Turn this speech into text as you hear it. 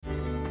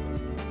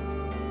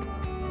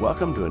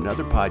Welcome to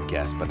another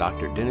podcast by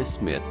Dr. Dennis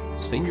Smith,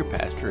 Senior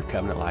Pastor of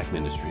Covenant Life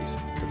Ministries.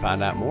 To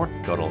find out more,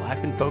 go to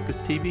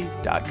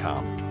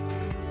lifeinfocustv.com.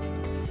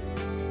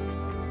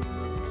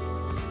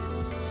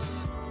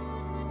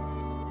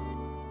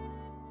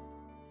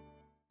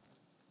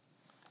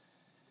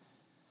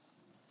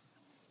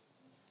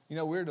 You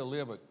know, we're to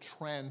live a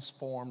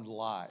transformed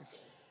life.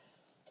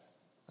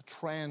 A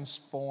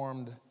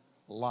transformed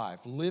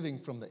life, living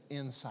from the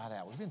inside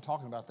out. We've been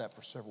talking about that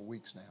for several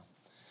weeks now.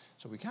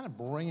 So we're kind of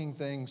bringing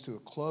things to a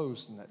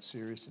close in that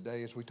series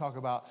today as we talk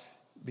about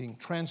being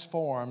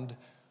transformed,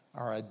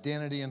 our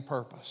identity and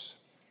purpose.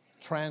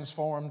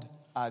 Transformed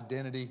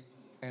identity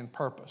and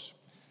purpose.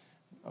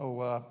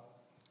 Do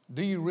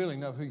you really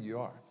know who you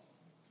are?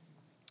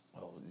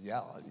 Well,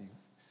 yeah.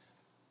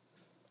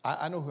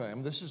 I know who I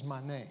am. This is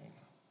my name.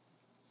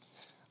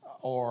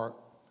 Or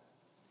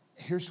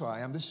here's who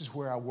I am. This is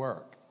where I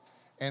work.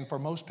 And for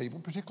most people,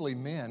 particularly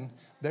men,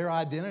 their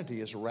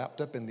identity is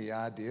wrapped up in the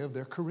idea of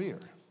their career.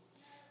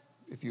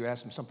 If you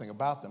ask them something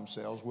about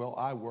themselves, well,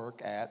 I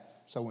work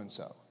at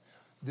so-and-so.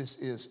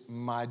 This is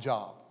my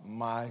job,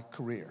 my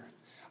career.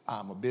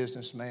 I'm a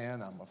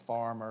businessman, I'm a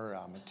farmer,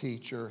 I'm a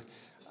teacher.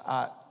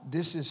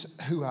 This is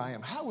who I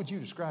am. How would you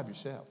describe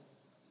yourself?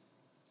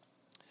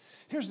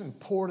 Here's an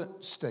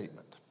important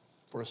statement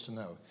for us to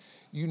know.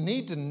 You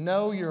need to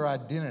know your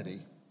identity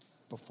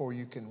before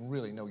you can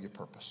really know your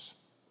purpose.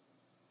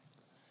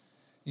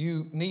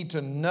 You need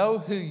to know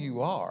who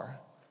you are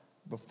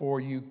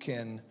before you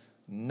can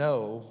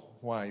know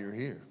why you're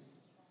here.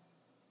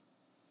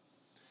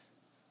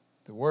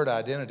 The word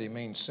identity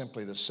means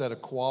simply the set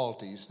of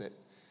qualities that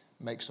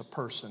makes a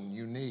person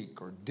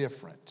unique or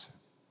different,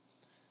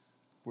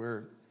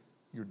 where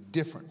you're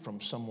different from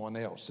someone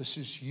else. This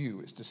is you.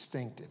 It's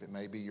distinctive. It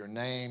may be your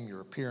name,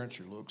 your appearance,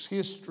 your looks,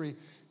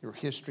 your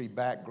history,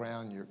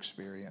 background, your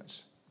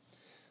experience.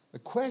 The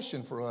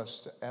question for us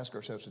to ask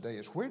ourselves today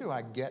is, where do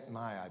I get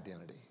my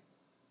identity?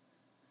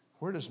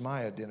 Where does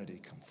my identity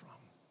come from?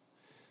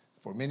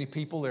 For many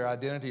people, their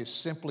identity is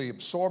simply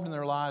absorbed in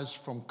their lives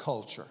from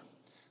culture.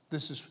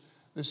 This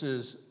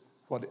is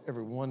what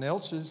everyone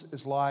else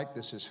is like.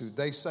 This is who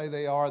they say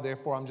they are.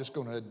 Therefore, I'm just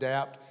going to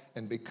adapt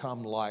and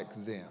become like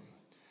them.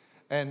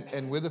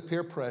 And with the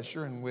peer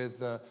pressure and with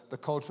the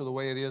culture the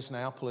way it is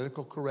now,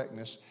 political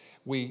correctness,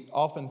 we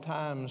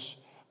oftentimes,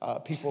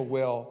 people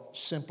will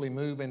simply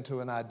move into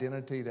an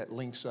identity that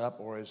links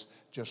up or is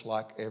just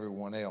like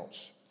everyone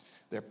else.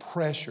 They're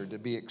pressured to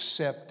be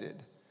accepted.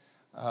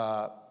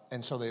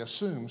 And so they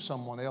assume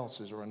someone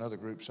else's or another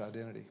group's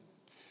identity.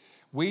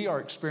 We are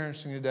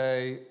experiencing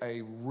today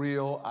a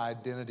real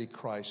identity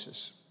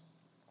crisis.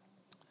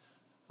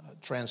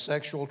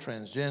 Transsexual,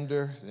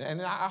 transgender.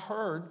 And I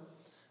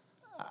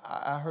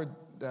heard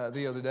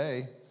the other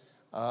day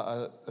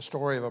a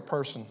story of a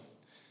person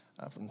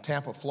from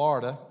Tampa,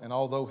 Florida. And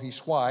although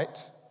he's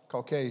white,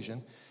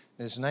 Caucasian,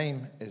 his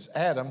name is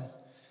Adam,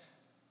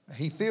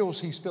 he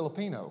feels he's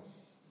Filipino.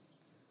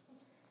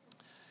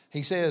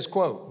 He says,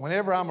 quote,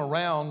 whenever I'm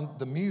around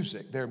their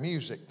music,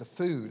 the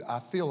food, I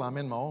feel I'm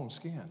in my own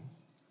skin.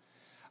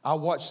 I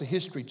watch the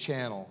History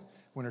Channel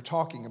when they're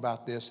talking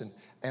about this,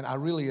 and I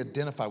really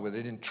identify with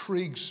it. It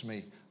intrigues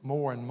me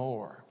more and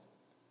more,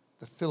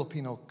 the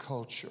Filipino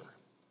culture.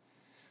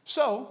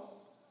 So,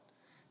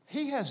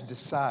 he has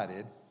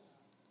decided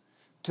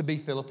to be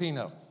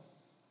Filipino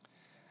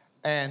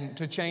and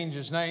to change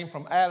his name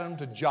from Adam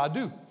to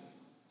Jadu. And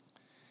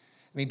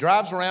he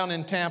drives around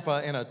in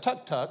Tampa in a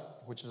tuk-tuk,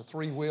 which is a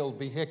three-wheeled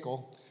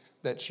vehicle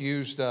that's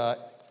used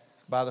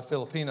by the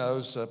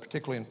Filipinos,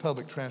 particularly in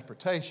public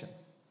transportation.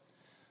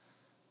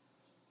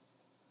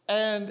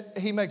 And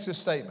he makes this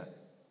statement.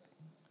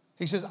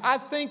 He says, I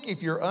think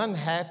if you're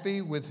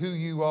unhappy with who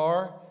you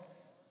are,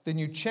 then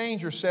you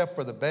change yourself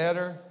for the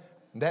better,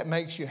 and that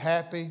makes you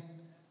happy,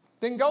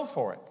 then go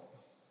for it.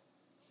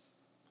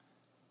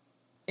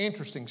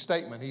 Interesting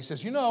statement. He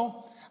says,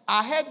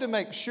 I had to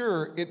make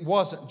sure it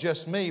wasn't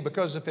just me,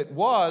 because if it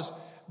was,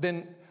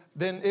 then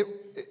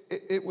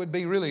it would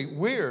be really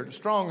weird,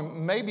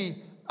 strong. Maybe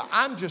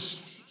I'm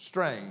just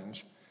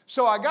strange.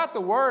 So I got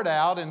the word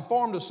out and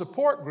formed a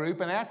support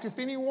group and asked if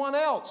anyone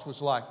else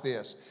was like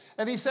this.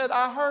 And he said,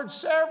 I heard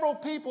several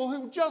people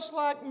who, just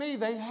like me,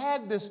 they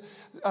had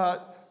this,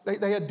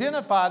 they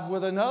identified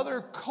with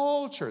another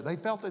culture. They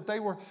felt that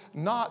they were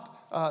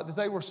not, that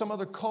they were some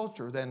other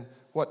culture than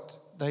what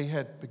they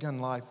had begun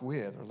life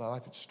with, or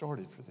life had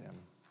started for them.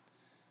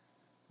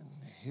 And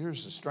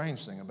here's the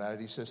strange thing about it.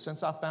 He says,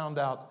 since I found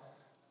out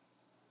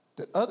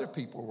that other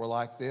people were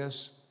like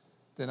this,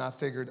 then I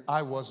figured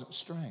I wasn't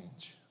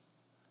strange.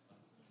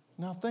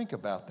 Now think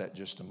about that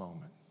just a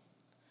moment.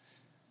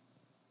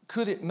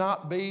 Could it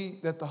not be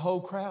that the whole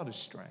crowd is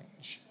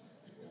strange?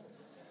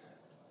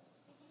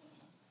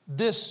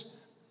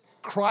 This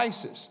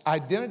crisis,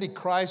 identity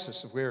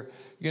crisis of where,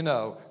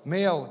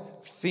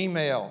 male,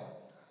 female,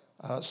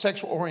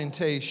 sexual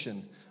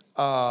orientation,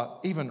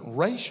 even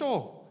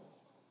racial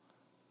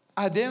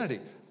identity.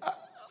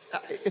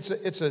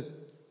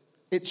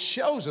 It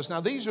shows us. Now,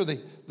 these are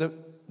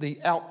the the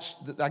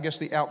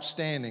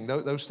outstanding,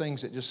 those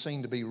things that just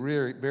seem to be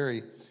very,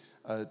 very,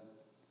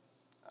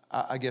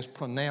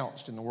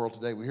 pronounced in the world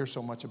today. We hear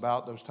so much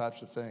about those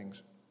types of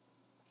things.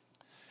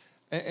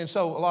 And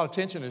so a lot of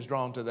attention is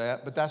drawn to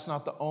that, but that's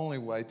not the only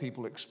way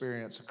people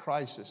experience a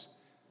crisis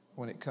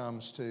when it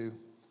comes to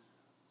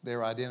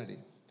their identity.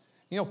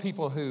 You know,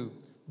 people who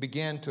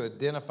begin to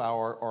identify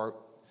or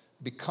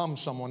become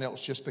someone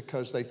else just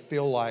because they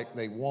feel like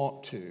they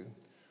want to,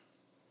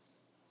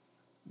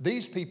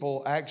 these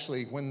people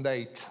actually, when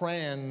they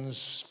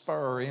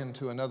transfer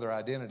into another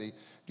identity,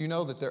 do you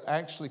know that they're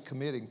actually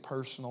committing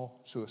personal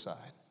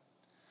suicide?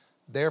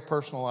 Their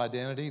personal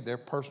identity, their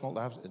personal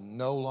lives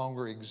no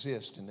longer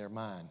exist in their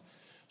mind.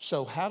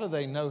 So how do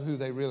they know who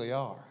they really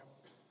are?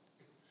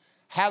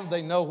 How do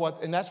they know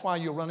what? And that's why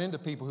you'll run into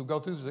people who go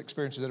through these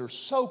experiences that are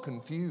so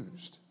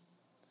confused.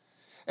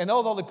 And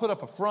although they put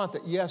up a front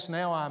that, yes,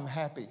 now I'm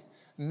happy,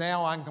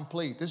 now I'm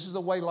complete, this is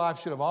the way life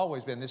should have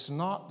always been, this is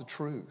not the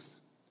truth.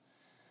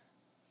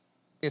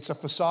 It's a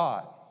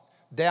facade.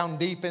 Down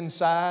deep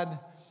inside,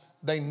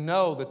 they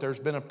know that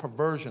there's been a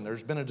perversion,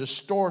 there's been a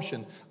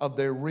distortion of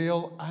their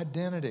real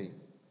identity.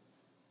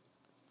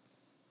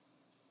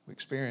 We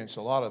experience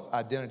a lot of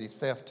identity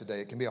theft today.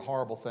 It can be a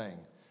horrible thing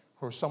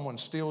where someone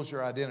steals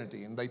your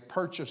identity and they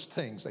purchase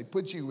things, they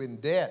put you in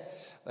debt,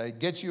 they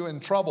get you in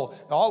trouble.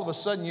 And all of a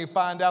sudden you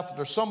find out that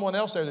there's someone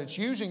else there that's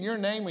using your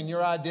name and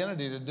your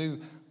identity to do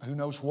who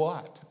knows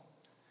what.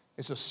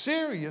 It's a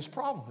serious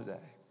problem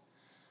today.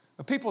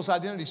 People's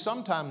identity is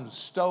sometimes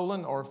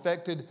stolen or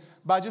affected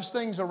by just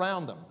things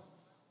around them.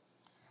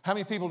 How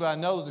many people do I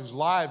know whose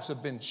lives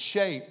have been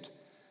shaped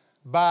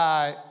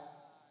by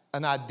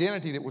an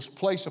identity that was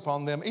placed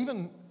upon them,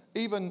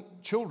 even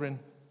children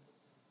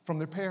from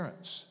their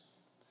parents?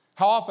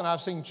 How often I've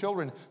seen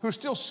children who are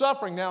still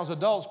suffering now as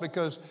adults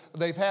because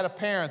they've had a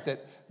parent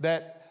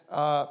that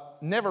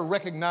never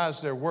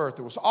recognized their worth.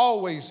 It was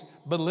always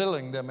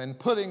belittling them and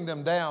putting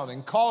them down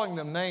and calling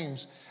them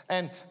names.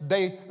 And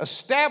they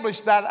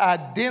established that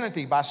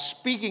identity by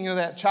speaking into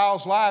that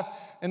child's life.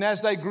 And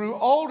as they grew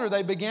older,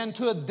 they began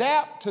to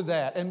adapt to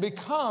that and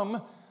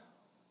become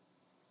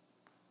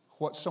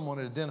what someone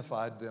had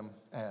identified them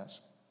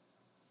as.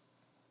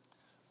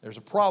 There's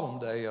a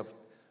problem today of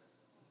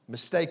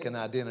mistaken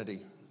identity,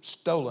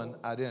 stolen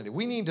identity.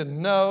 We need to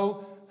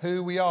know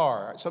who we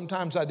are.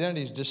 Sometimes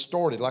identity is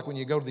distorted, like when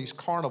you go to these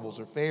carnivals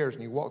or fairs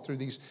and you walk through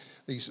these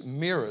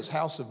mirrors,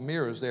 house of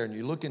mirrors there, and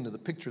you look into the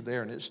picture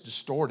there and it's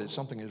distorted.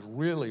 Something is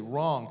really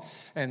wrong.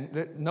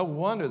 And no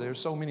wonder there's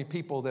so many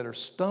people that are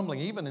stumbling,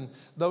 even in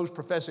those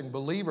professing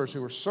believers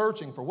who are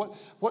searching for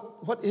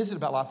what is it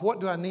about life? What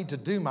do I need to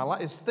do? My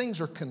life, things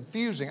are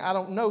confusing. I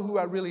don't know who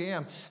I really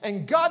am.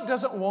 And God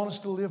doesn't want us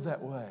to live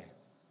that way.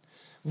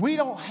 We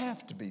don't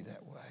have to be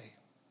that way.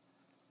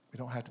 We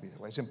don't have to be that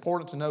way. It's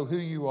important to know who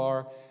you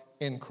are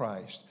in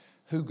Christ,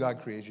 who God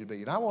created you to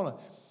be. And I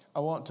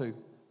want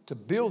to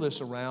build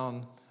this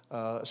around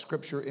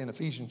scripture in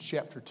Ephesians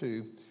chapter 2. I'm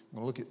going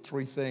to look at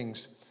three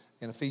things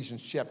in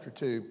Ephesians chapter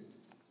 2.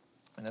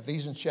 In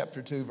Ephesians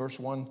chapter 2, verse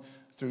 1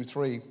 through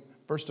 3,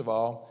 first of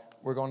all,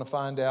 we're going to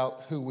find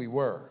out who we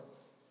were.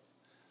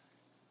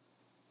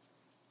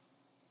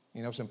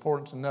 You know, it's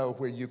important to know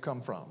where you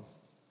come from.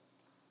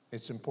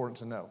 It's important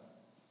to know.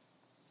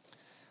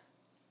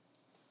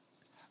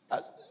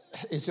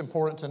 It's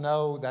important to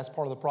know that's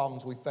part of the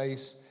problems we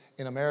face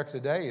in America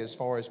today as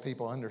far as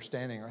people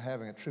understanding or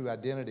having a true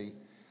identity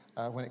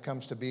when it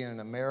comes to being an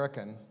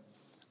American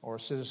or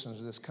citizens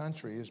of this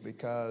country is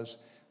because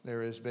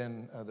there has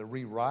been the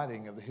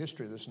rewriting of the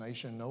history of this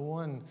nation.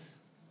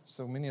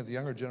 So many of the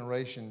younger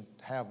generation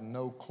have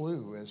no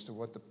clue as to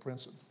what the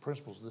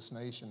principles of this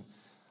nation,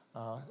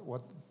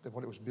 what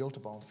it was built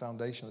upon, the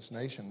foundation of this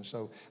nation.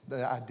 So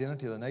the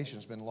identity of the nation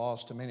has been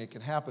lost to many. It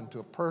can happen to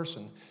a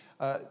person.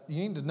 You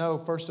need to know,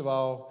 first of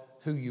all,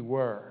 who you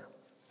were.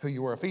 Who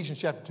you were.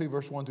 Ephesians chapter 2,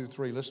 verse 1 through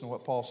 3. Listen to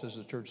what Paul says to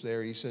the church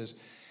there. He says,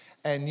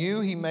 "And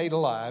you he made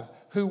alive,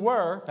 who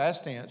were,"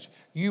 past tense,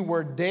 "you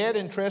were dead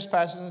in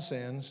trespasses and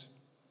sins,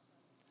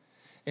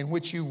 in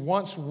which you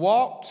once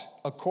walked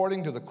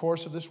according to the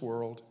course of this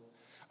world,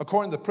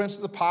 according to the prince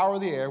of the power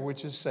of the air,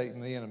 which is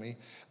Satan, the enemy,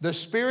 the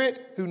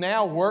spirit who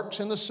now works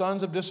in the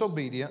sons of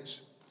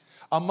disobedience,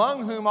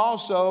 among whom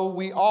also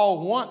we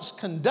all once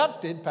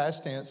conducted,"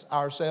 past tense,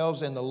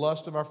 "ourselves in the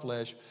lust of our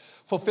flesh,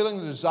 fulfilling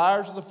the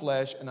desires of the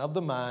flesh and of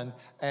the mind,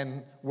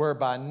 and we were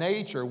by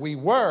nature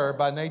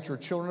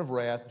children of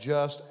wrath,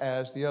 just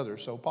as the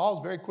others." So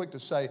Paul's very quick to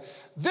say,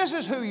 this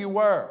is who you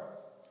were.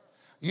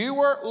 You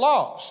were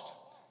lost.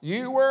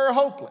 You were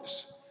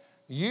hopeless.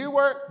 You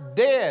were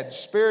dead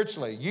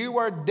spiritually. You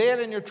were dead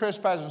in your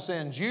trespasses and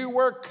sins. You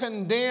were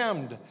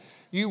condemned.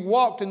 You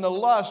walked in the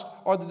lust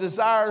or the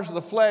desires of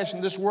the flesh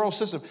in this world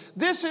system.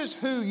 This is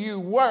who you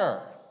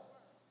were.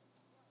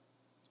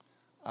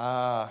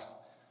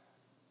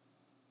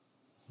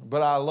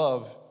 But I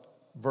love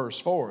verse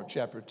 4 of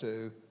chapter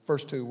 2.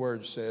 First two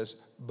words says,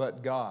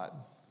 "But God."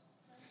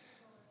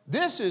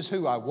 This is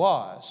who I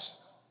was,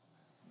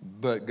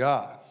 but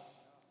God.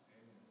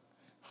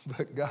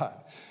 But God.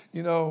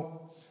 You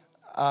know,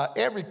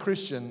 Every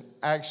Christian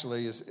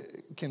actually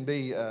can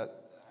be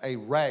a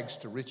rags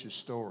to riches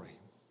story.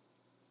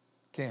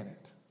 Can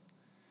it?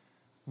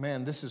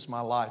 Man, this is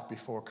my life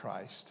before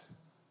Christ.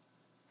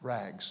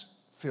 Rags,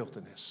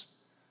 filthiness,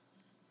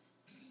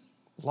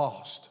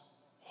 lost,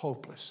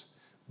 hopeless.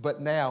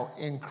 But now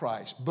in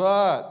Christ.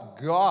 But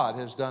God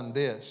has done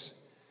this.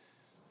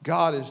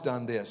 God has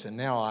done this, and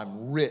now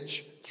I'm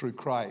rich through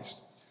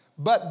Christ.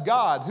 But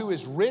God, who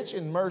is rich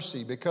in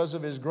mercy because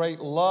of his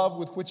great love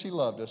with which he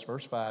loved us,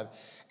 verse 5,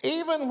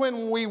 even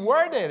when we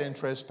were dead in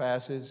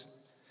trespasses,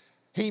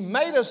 he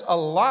made us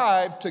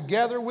alive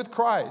together with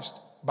Christ.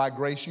 By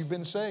grace you've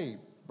been saved.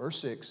 Verse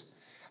 6.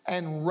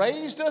 And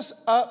raised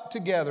us up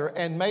together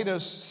and made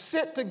us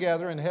sit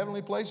together in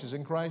heavenly places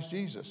in Christ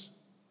Jesus,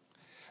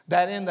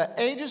 that in the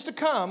ages to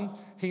come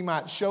he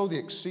might show the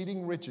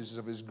exceeding riches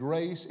of his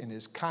grace and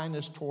his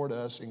kindness toward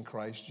us in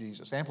Christ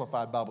Jesus.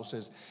 Amplified Bible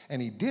says,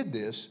 and he did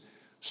this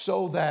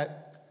so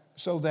that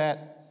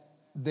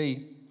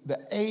the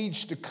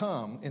age to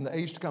come, in the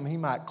age to come, he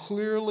might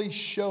clearly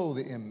show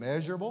the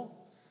immeasurable,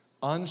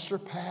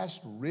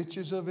 unsurpassed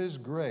riches of his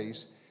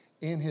grace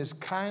in his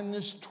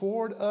kindness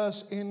toward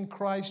us in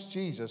Christ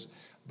Jesus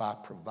by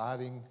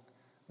providing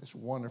this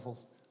wonderful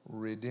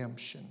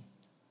redemption.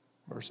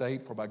 Verse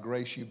 8, for by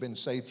grace you've been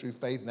saved through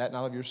faith, and that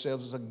not of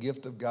yourselves is a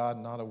gift of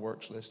God, not of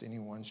works, lest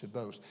anyone should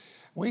boast.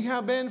 We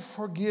have been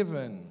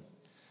forgiven,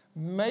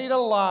 made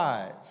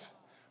alive,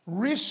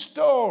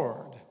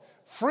 restored,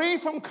 free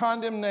from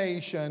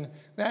condemnation.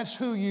 That's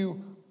who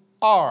you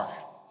are.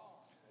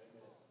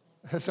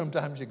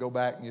 Sometimes you go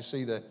back and you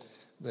see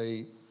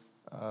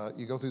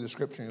you go through the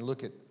scripture and you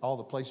look at all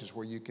the places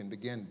where you can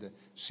begin to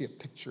see a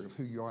picture of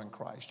who you are in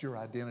Christ, your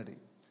identity.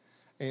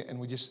 And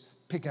we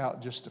just pick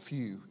out just a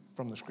few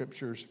from the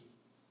scriptures.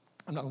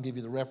 I'm not going to give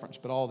you the reference,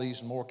 but all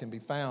these and more can be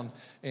found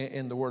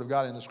in the Word of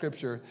God, in the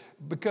Scripture.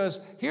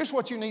 Because here's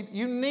what you need.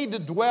 You need to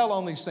dwell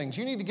on these things.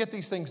 You need to get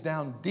these things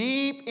down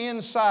deep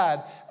inside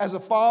as a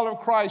follower of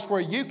Christ,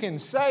 where you can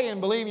say and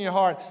believe in your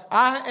heart,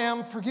 I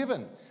am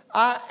forgiven.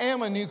 I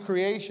am a new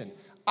creation.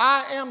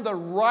 I am the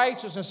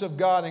righteousness of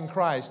God in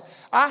Christ.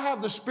 I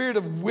have the spirit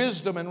of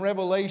wisdom and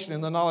revelation in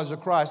the knowledge of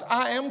Christ.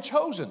 I am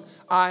chosen.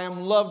 I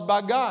am loved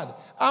by God.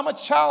 I'm a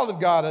child of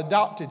God,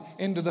 adopted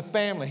into the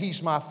family.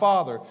 He's my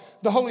Father.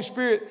 The Holy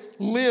Spirit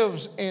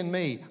lives in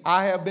me.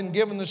 I have been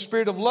given the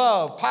spirit of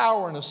love,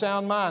 power, and a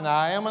sound mind.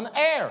 I am an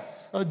heir,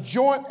 a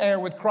joint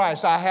heir with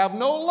Christ. I have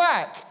no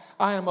lack.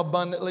 I am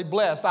abundantly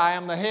blessed. I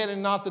am the head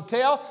and not the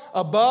tail,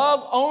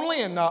 above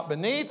only and not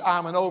beneath.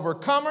 I'm an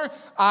overcomer.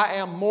 I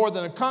am more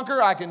than a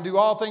conqueror. I can do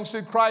all things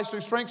through Christ who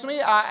strengthens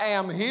me. I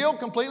am healed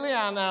completely.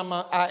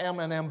 I am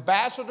an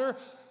ambassador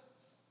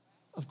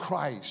of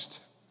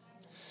Christ.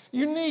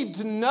 You need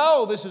to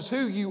know this is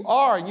who you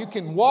are, and you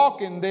can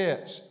walk in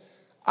this.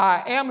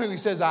 I am who he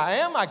says I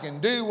am. I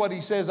can do what he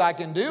says I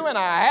can do, and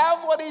I have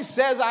what he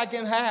says I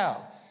can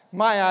have.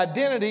 My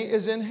identity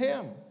is in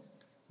him.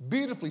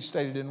 Beautifully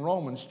stated in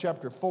Romans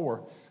chapter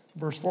 4,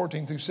 verse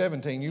 14 through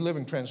 17. New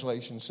Living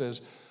Translation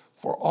says,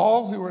 for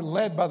all who are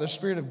led by the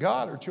Spirit of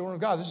God are children of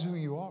God. This is who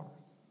you are.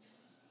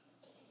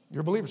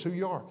 You're believers, who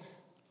you are.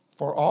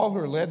 For all who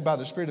are led by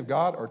the Spirit of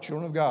God are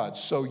children of God.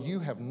 So you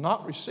have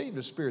not received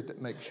a spirit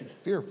that makes you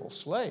fearful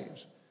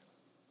slaves.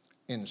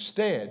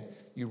 Instead,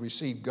 you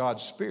received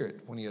God's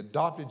Spirit when he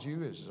adopted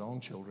you as his own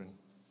children.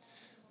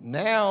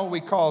 Now we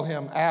call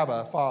him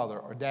Abba, Father,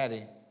 or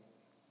Daddy.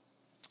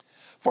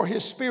 For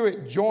his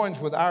Spirit joins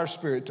with our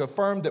spirit to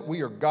affirm that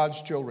we are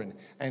God's children.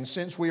 And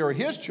since we are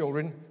his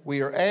children,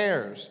 we are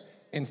heirs.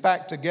 In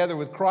fact, together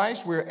with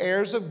Christ, we are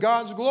heirs of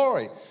God's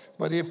glory.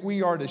 But if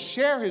we are to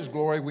share his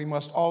glory, we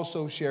must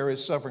also share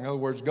his suffering. In other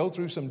words, go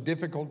through some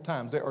difficult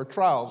times. There are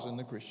trials in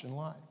the Christian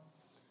life.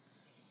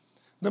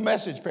 The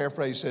Message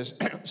paraphrase says,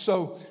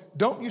 so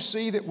don't you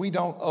see that we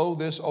don't owe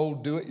this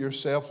old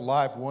do-it-yourself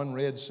life one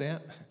red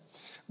cent?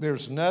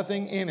 There's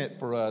nothing in it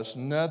for us,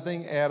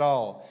 nothing at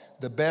all.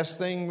 The best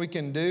thing we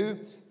can do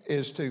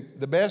is the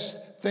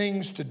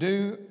thing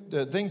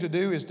to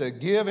do is to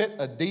give it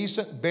a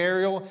decent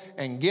burial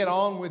and get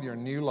on with your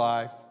new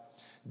life.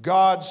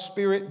 God's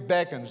Spirit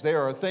beckons.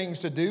 There are things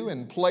to do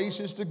and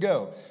places to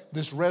go.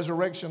 This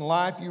resurrection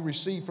life you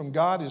receive from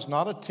God is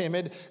not a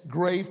timid,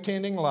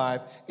 grave-tending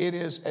life. It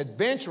is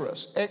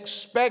adventurous,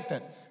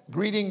 expectant,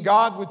 greeting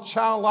God with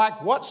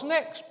childlike, what's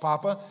next,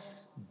 Papa?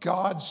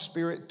 God's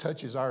Spirit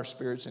touches our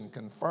spirits and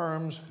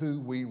confirms who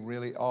we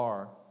really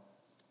are.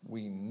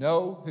 We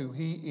know who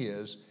he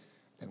is,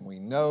 and we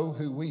know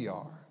who we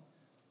are.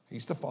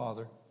 He's the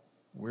Father.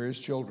 We're his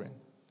children.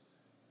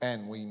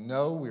 And we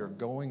know we are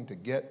going to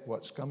get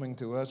what's coming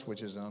to us,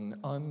 which is an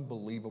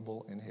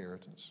unbelievable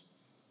inheritance.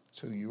 It's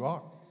who you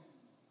are.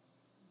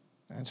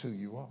 That's who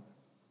you are.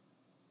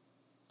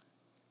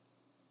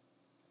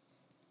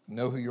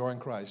 Know who you are in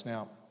Christ.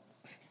 Now,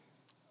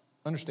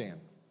 understand,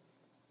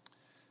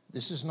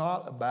 this is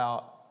not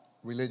about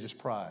religious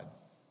pride.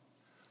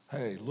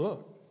 Hey,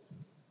 look.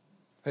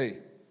 Hey,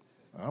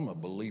 I'm a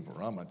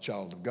believer. I'm a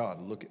child of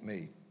God. Look at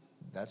me.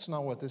 That's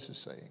not what this is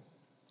saying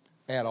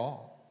at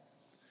all.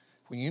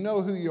 When you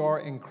know who you are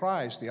in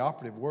Christ, the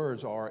operative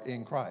words are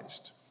in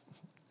Christ.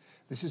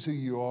 This is who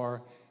you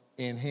are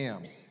in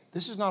Him.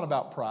 This is not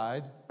about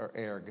pride or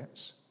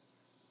arrogance.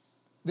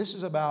 This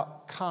is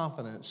about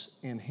confidence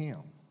in Him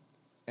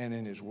and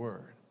in His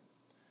Word.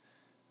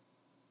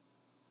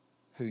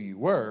 Who you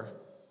were,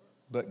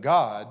 but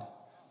God,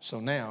 so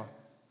now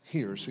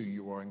here's who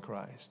you are in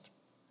Christ.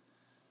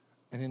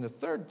 And in the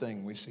third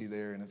thing we see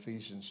there in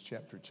Ephesians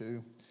chapter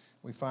 2,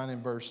 we find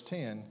in verse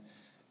 10,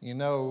 you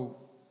know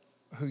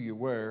who you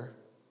were,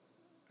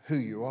 who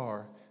you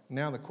are.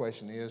 Now the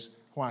question is,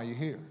 why are you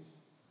here?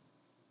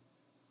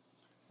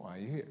 Why are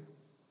you here?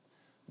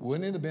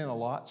 Wouldn't it have been a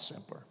lot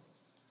simpler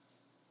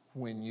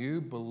when you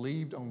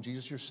believed on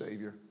Jesus your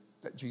Savior,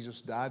 that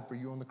Jesus died for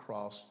you on the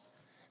cross,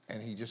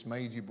 and He just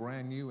made you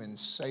brand new and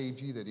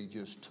saved you, that He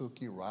just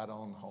took you right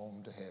on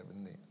home to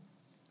heaven then?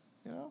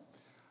 You know?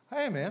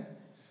 Hey, man.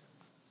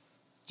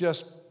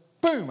 Just,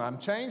 boom, I'm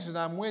changed and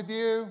I'm with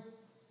you.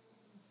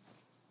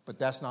 But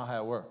that's not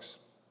how it works.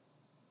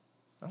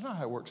 That's not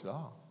how it works at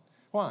all.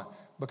 Why?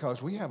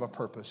 Because we have a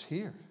purpose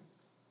here.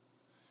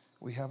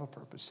 We have a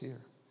purpose here.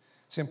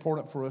 It's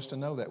important for us to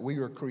know that we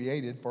are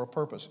created for a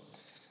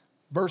purpose.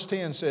 Verse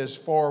 10 says,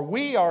 for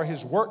we are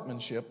His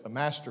workmanship, a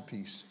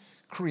masterpiece,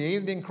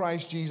 created in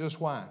Christ Jesus.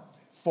 Why?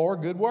 For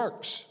good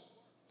works,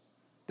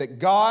 that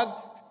God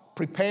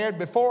prepared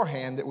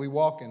beforehand that we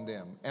walk in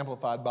them.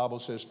 Amplified Bible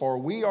says, for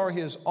we are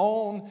His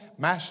own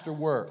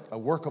masterwork, a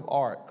work of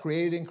art,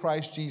 created in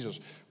Christ Jesus,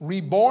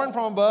 reborn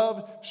from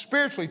above,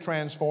 spiritually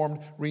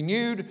transformed,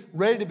 renewed,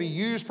 ready to be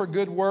used for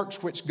good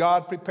works which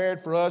God prepared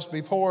for us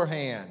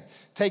beforehand,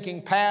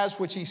 taking paths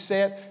which He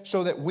set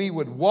so that we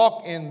would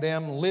walk in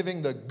them,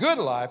 living the good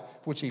life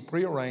which He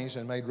prearranged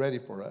and made ready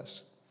for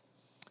us.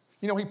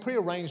 You know, He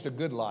prearranged a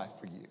good life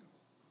for you.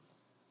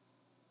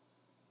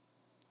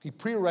 He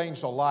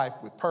prearranged a life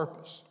with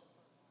purpose.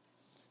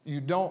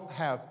 You don't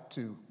have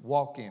to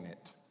walk in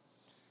it.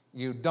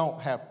 You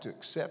don't have to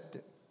accept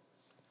it.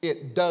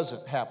 It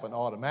doesn't happen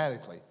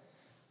automatically,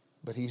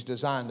 but He's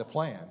designed a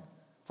plan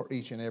for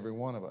each and every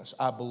one of us.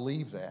 I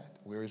believe that.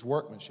 We're His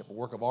workmanship, a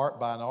work of art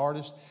by an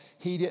artist.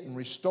 He didn't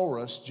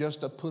restore us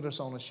just to put us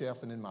on a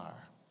shelf and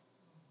admire.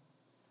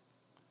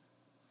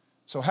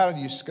 So how do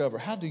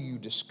you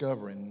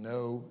discover and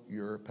know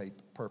your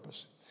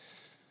purpose?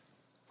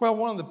 Well,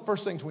 one of the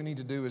first things we need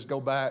to do is go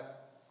back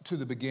to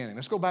the beginning.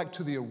 Let's go back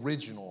to the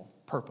original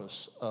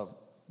purpose of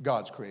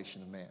God's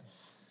creation of man.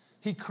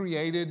 He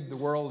created the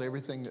world,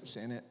 everything that's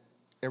in it.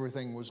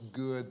 Everything was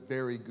good,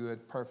 very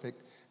good,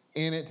 perfect.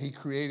 In it, He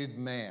created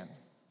man.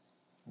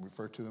 We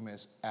refer to him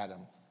as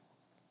Adam,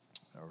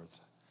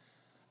 earth.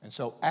 And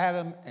so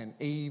Adam and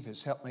Eve,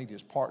 his helpmate,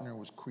 his partner,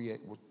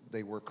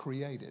 they were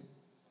created.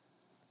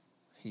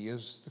 He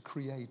is the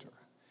creator.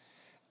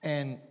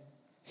 And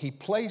He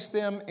placed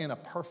them in a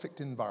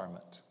perfect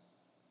environment.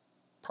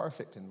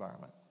 Perfect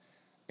environment.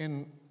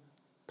 In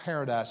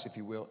paradise, if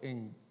you will,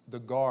 in the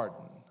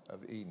Garden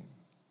of Eden.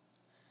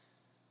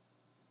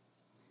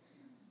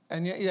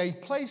 And yet He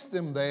placed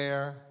them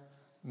there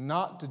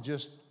not to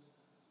just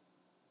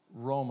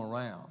roam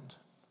around,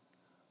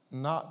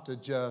 not to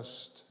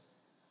just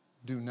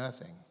do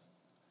nothing.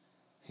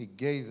 He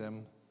gave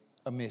them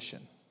a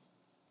mission,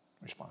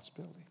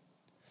 responsibility.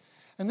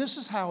 And this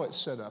is how it's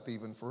set up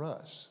even for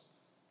us.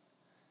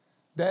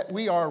 That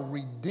we are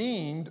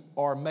redeemed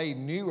or made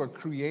new or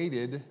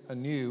created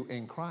anew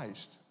in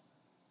Christ.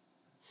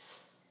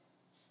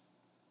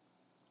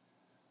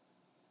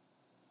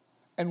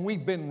 And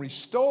we've been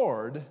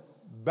restored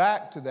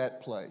back to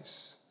that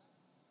place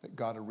that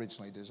God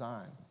originally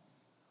designed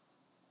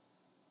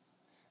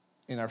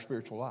in our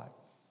spiritual life.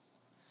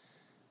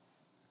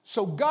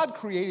 So God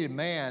created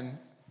man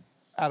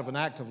out of an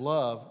act of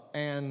love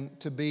and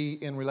to be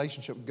in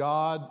relationship.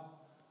 God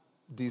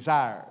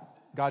desired.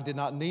 God did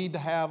not need to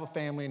have a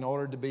family in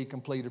order to be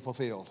complete or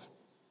fulfilled.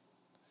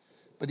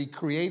 But He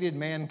created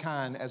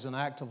mankind as an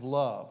act of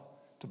love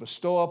to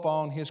bestow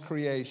upon His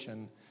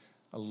creation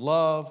a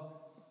love,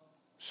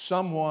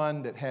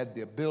 someone that had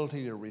the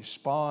ability to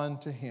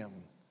respond to Him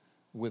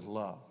with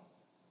love.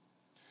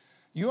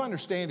 You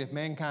understand, if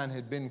mankind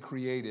had been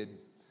created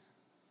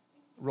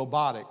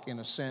robotic in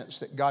a sense,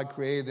 that God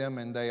created them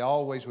and they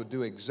always would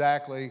do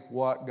exactly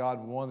what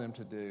God wanted them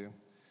to do,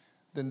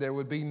 then there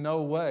would be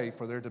no way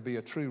for there to be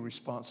a true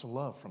response of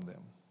love from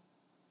them.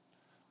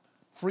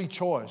 Free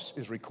choice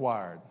is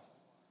required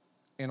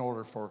in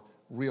order for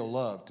real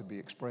love to be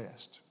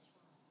expressed.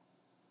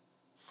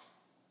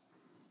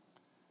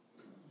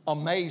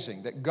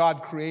 Amazing that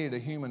God created a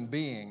human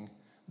being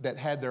that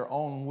had their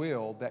own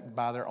will, that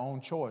by their own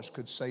choice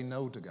could say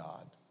no to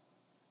God.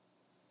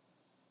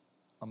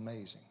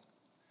 Amazing.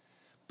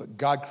 But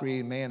God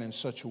created man in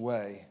such a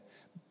way,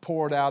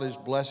 poured out His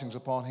blessings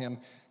upon him,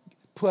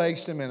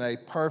 placed him in a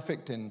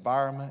perfect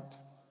environment.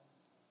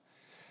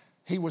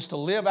 He was to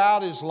live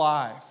out his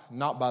life,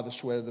 not by the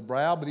sweat of the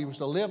brow, but he was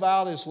to live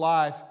out his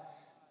life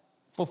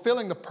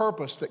fulfilling the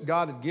purpose that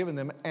God had given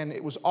them. And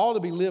it was all to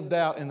be lived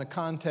out in the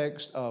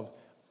context of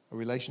a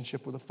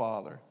relationship with the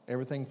Father.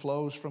 Everything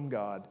flows from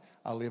God.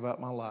 I live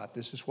out my life.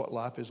 This is what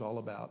life is all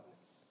about.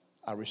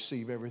 I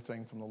receive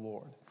everything from the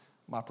Lord.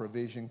 My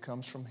provision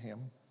comes from Him.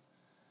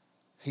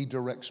 He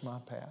directs my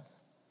path.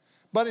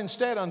 But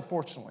instead,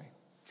 unfortunately,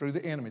 through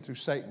the enemy, through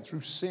Satan,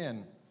 through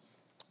sin,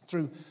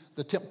 through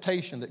the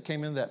temptation that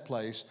came into that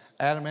place,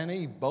 Adam and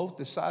Eve both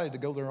decided to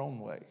go their own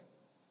way,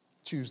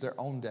 choose their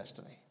own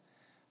destiny.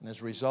 And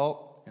as a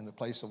result, in the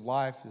place of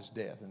life, there's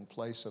death. In the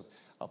place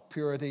of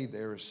purity,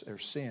 there's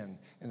sin.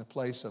 In the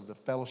place of the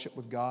fellowship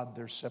with God,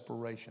 there's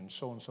separation,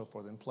 so on and so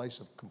forth. In place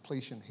of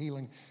completion,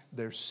 healing,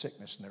 there's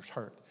sickness and there's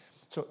hurt.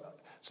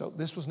 So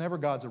this was never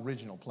God's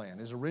original plan.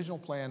 His original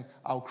plan,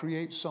 I'll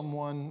create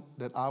someone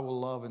that I will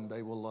love and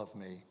they will love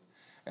me.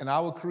 And I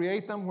will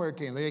create them where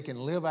they can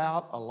live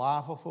out a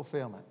life of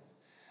fulfillment.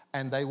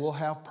 And they will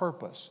have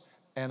purpose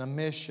and a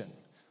mission.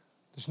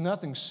 There's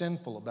nothing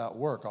sinful about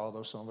work,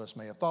 although some of us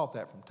may have thought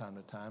that from time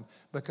to time,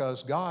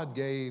 because God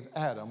gave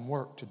Adam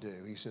work to do.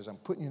 He says, I'm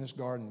putting you in this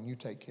garden and you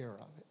take care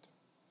of it.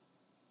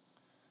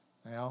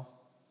 Now,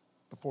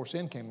 before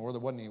sin came in the world,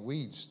 there wasn't any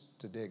weeds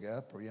to dig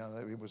up, or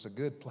it was a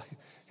good place.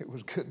 It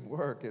was good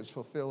work. It was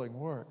fulfilling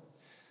work.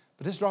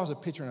 But this draws a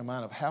picture in our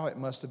mind of how it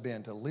must have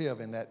been to live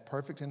in that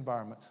perfect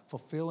environment,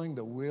 fulfilling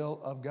the will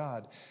of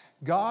God.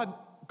 God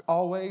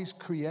always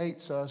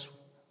creates us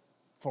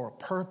for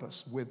a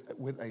purpose,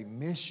 with a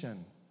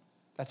mission.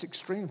 That's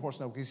extremely important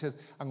to know, because He says,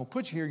 I'm going to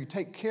put you here. You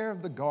take care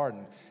of the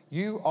garden.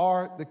 You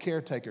are the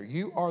caretaker.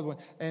 You are the one.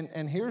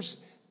 And here's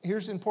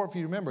important for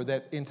you to remember,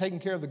 that in taking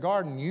care of the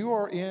garden, you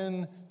are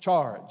in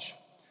charge.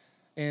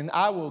 And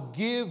I will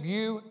give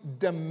you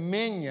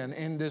dominion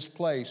in this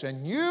place.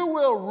 And you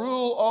will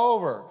rule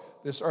over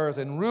this earth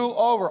and rule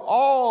over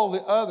all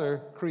the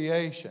other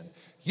creation.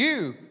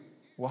 You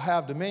will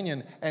have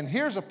dominion. And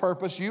here's a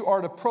purpose. You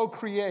are to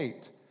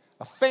procreate.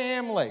 A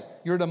family.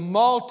 You're to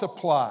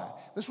multiply.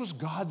 This was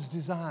God's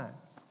design.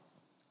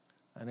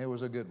 And it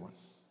was a good one.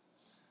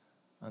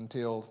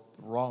 Until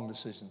the wrong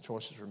decision,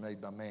 choices were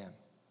made by man.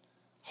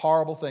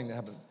 Horrible thing that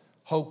happened.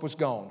 Hope was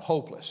gone.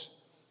 Hopeless.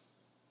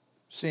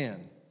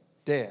 Sin.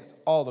 Death.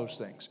 All those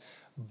things.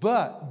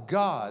 But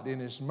God, in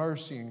His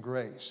mercy and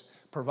grace,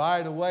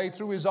 provided a way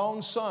through His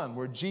own Son,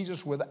 where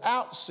Jesus,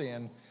 without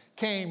sin,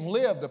 came,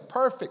 lived a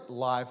perfect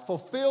life,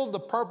 fulfilled the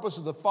purpose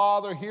of the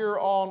Father here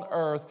on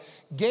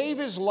earth, gave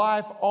His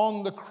life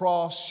on the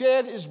cross,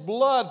 shed His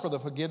blood for the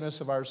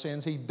forgiveness of our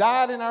sins. He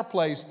died in our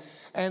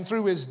place, and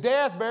through His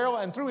death, burial,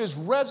 and through His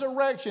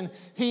resurrection,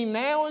 He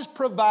now has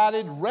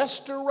provided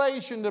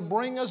restoration to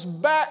bring us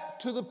back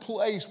to the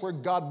place where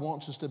God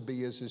wants us to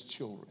be as His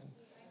children.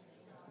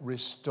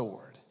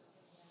 Restored.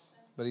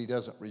 But He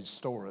doesn't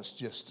restore us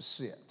just to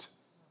sit.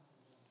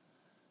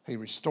 He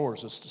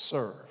restores us to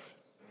serve.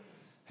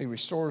 He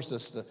restores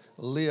us to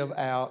live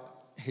out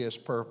His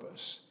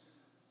purpose,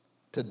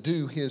 to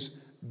do His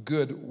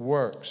good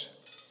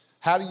works.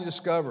 How do you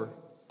discover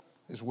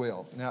His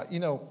will? Now,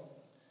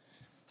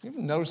 you've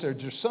noticed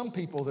there's some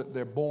people that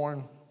they're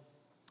born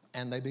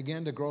and they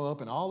begin to grow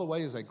up, and all the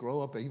way as they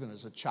grow up, even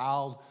as a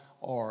child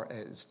or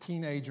as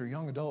teenager,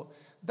 young adult,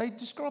 they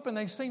just grow up and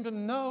they seem to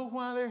know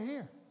why they're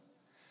here.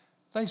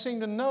 They seem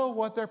to know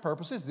what their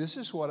purpose is. This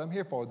is what I'm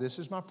here for. This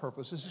is my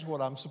purpose. This is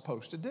what I'm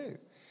supposed to do.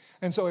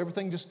 And so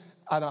everything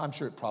I'm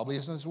sure it probably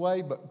isn't this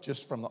way, but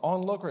just from the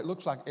onlooker, it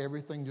looks like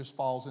everything just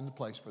falls into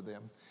place for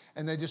them.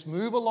 And they just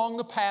move along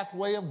the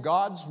pathway of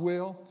God's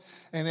will,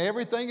 and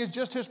everything is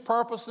just His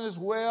purpose and His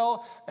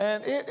will,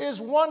 and it is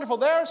wonderful.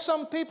 There are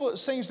some people it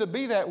seems to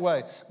be that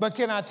way, but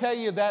can I tell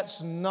you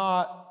that's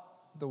not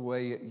the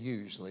way it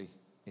usually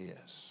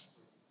is.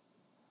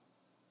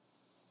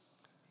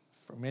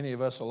 For many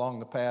of us along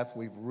the path,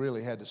 we've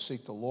really had to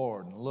seek the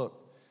Lord and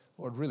look,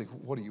 Lord, really,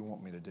 what do you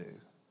want me to do?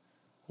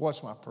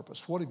 What's my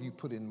purpose? What have you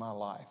put in my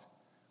life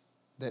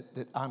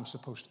that I'm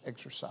supposed to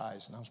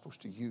exercise and I'm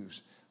supposed to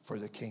use for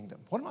the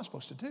kingdom? What am I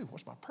supposed to do?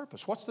 What's my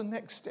purpose? What's the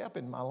next step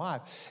in my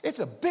life? It's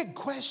a big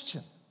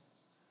question.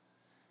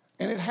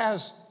 And it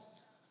has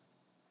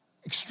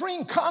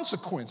extreme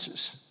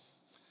consequences,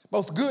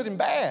 both good and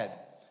bad.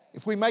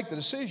 If we make the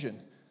decision,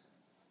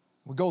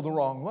 we go the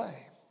wrong way.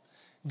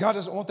 God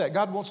doesn't want that.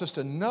 God wants us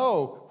to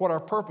know what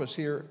our purpose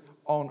here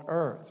on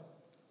earth.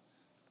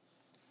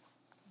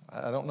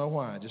 I don't know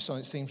why. It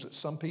seems that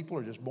some people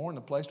are just born in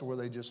a place where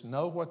they just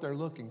know what they're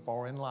looking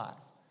for in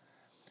life.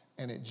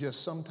 And it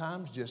just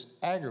sometimes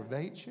just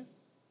aggravates you.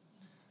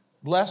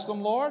 Bless them,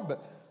 Lord,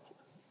 but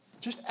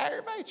just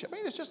aggravates you. I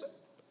mean, it's just,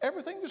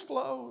 everything just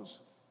flows.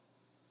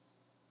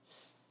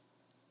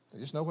 They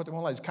just know what they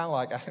want. It's kind of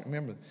like, I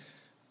remember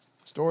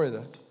the story of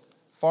the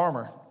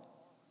farmer.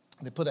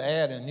 They put an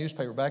ad in a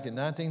newspaper back in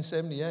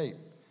 1978.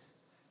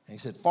 And he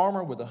said,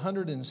 farmer with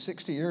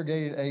 160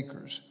 irrigated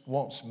acres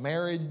wants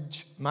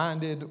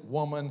marriage-minded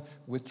woman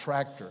with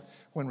tractor.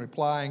 When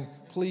replying,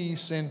 please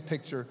send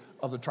picture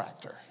of the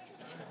tractor.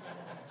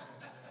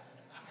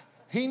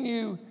 He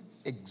knew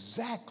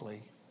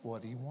exactly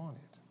what he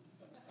wanted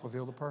to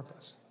fulfill the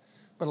purpose.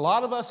 But a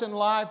lot of us in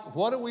life,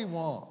 what do we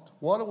want?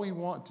 What do we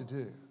want to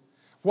do?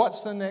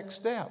 What's the next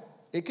step?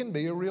 It can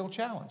be a real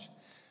challenge.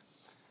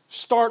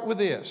 Start with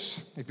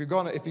this.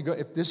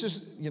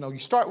 You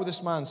start with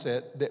this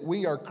mindset that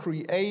we are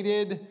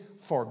created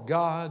for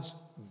God's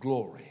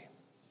glory.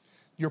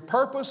 Your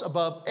purpose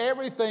above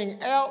everything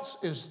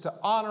else is to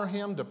honor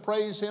Him, to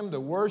praise Him, to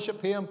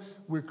worship Him.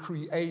 We're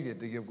created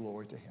to give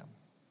glory to Him.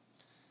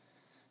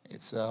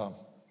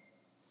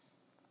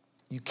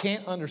 You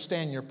can't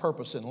understand your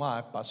purpose in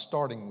life by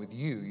starting with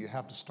you. You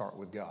have to start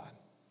with God.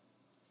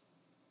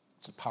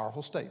 It's a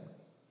powerful statement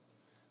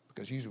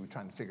because usually we're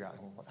trying to figure out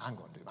what I'm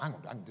going to do.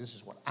 This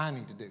is what I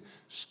need to do.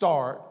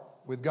 Start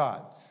with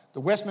God.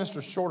 The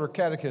Westminster Shorter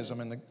Catechism,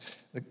 and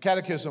the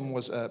Catechism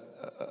was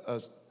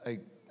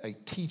a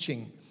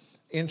teaching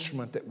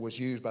instrument that was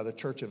used by the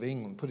Church of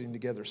England, putting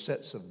together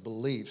sets of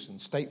beliefs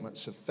and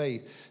statements of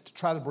faith to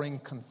try to bring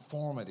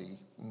conformity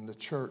in the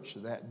church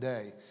of that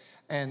day.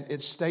 And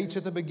it states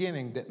at the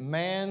beginning that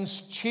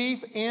man's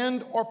chief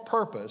end or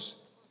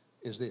purpose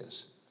is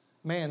this.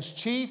 Man's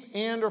chief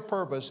end or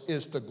purpose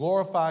is to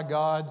glorify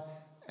God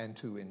and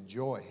to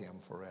enjoy Him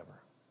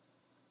forever.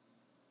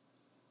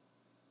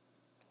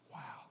 Wow.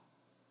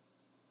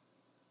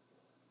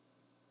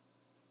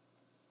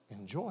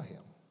 Enjoy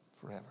Him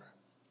forever.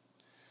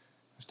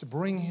 It's to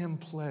bring Him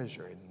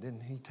pleasure, and then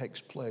He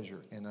takes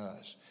pleasure in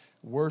us.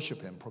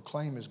 Worship Him,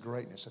 proclaim His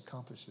greatness,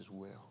 accomplish His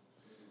will.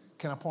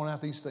 Can I point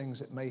out these things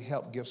that may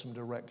help give some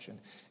direction?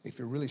 If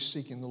you're really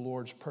seeking the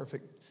Lord's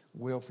perfect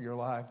will for your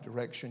life,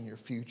 direction, your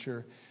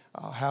future,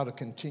 how to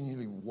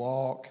continually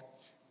walk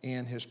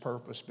in His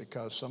purpose,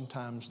 because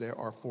sometimes there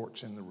are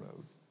forks in the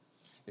road.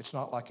 It's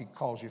not like He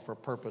calls you for a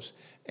purpose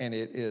and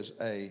it is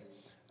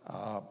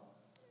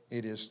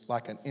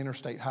like an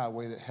interstate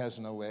highway that has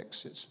no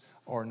exits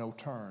or no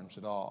turns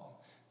at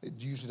all. It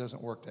usually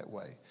doesn't work that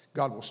way.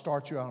 God will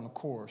start you out on a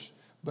course,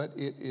 but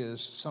it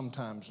is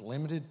sometimes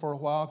limited for a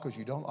while because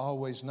you don't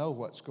always know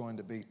what's going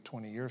to be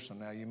 20 years from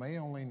now. You may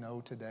only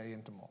know today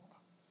and tomorrow.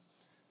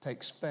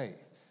 Takes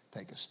faith.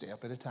 Take a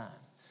step at a time.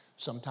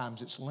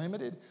 Sometimes it's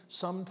limited.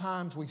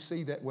 Sometimes we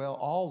see that,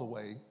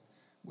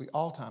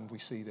 all times we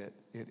see that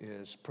it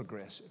is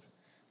progressive,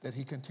 that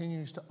He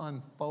continues to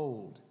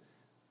unfold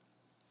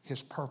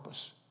His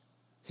purpose,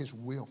 His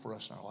will for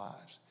us in our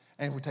lives.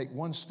 And if we take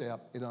one step,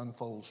 it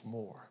unfolds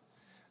more.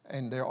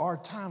 And there are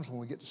times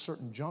when we get to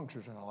certain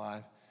junctures in our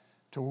life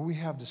to where we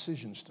have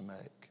decisions to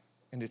make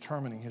in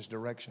determining His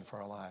direction for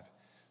our life.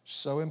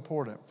 So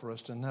important for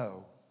us to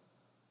know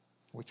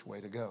which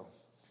way to go.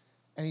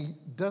 And He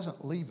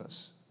doesn't leave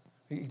us.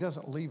 He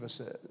doesn't leave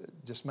us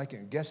just making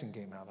a guessing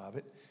game out of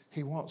it.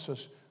 He wants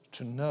us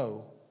to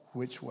know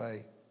which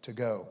way to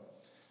go.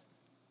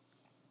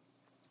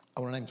 I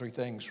want to name 3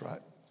 things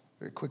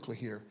very quickly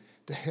here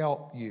to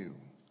help you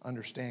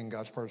understand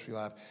God's purpose for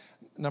your life.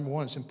 Number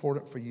 1, it's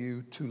important for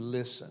you to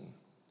listen.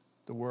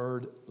 The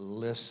word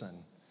listen.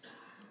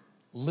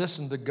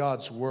 Listen to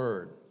God's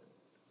word.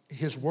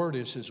 His word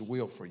is His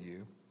will for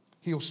you.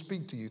 He'll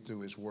speak to you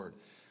through His word.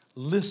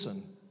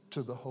 Listen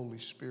to the Holy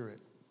Spirit.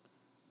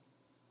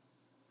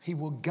 He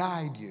will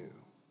guide you.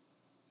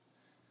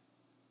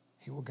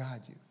 He will guide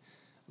you.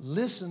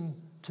 Listen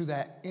to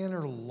that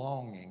inner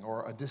longing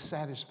or a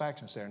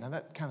dissatisfaction there. Now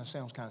that kind of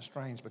sounds kind of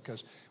strange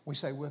because we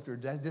say, well, if you're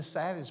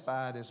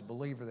dissatisfied as a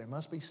believer, there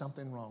must be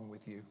something wrong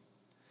with you.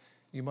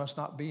 You must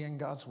not be in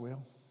God's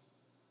will.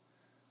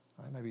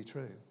 That may be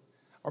true.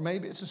 Or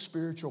maybe it's a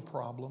spiritual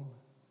problem.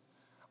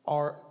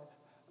 Or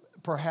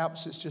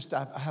perhaps it's just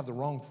I have the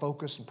wrong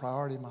focus and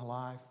priority in my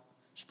life.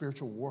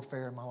 Spiritual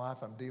warfare in my life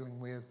I'm dealing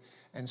with.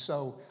 And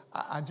so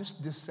I'm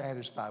just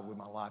dissatisfied with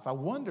my life. I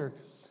wonder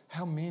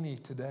how many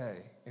today,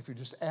 if you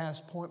just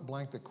ask point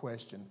blank the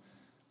question,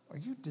 are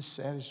you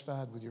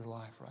dissatisfied with your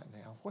life right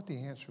now? What the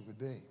answer would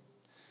be.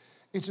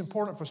 It's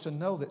important for us to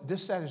know that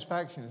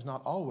dissatisfaction is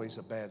not always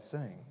a bad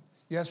thing.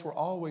 Yes, we're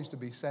always to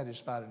be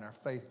satisfied in our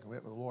faith and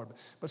commitment with the Lord,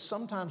 but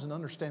sometimes an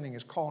understanding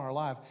is called in our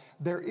life.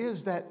 There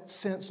is that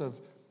sense of,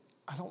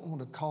 I don't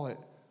want to call it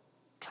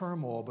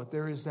turmoil, but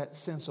there is that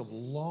sense of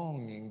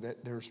longing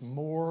that there's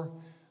more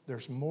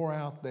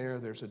out there.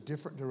 There's a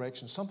different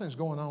direction. Something's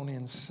going on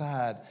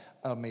inside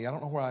of me. I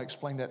don't know whether I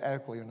explained that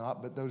adequately or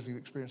not, but those of you who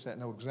experience that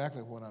know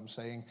exactly what I'm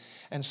saying.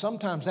 And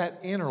sometimes that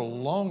inner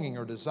longing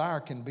or desire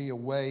can be a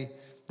way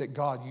that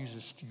God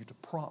uses you to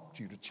prompt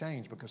you to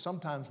change, because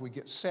sometimes we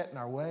get set in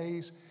our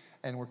ways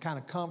and we're kind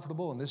of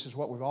comfortable and this is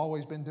what we've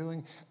always been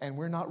doing, and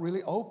we're not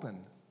really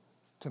open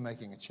to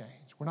making a change.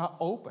 We're not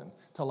open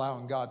to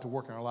allowing God to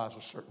work in our lives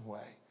a certain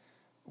way.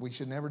 We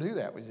should never do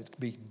that. We should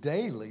be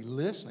daily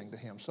listening to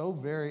Him. So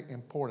very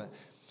important.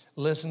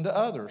 Listen to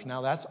others.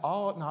 Now that's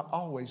not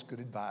always good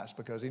advice,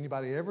 because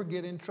anybody ever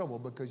get in trouble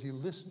because you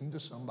listen to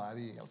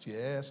somebody else?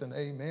 Yes, and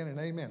amen and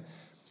amen.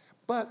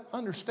 But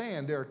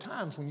understand there are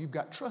times when you've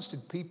got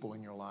trusted people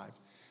in your life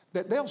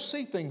that they'll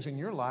see things in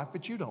your life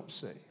that you don't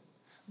see.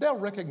 They'll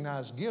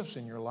recognize gifts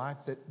in your life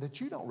that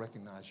you don't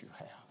recognize you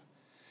have.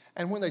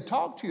 And when they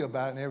talk to you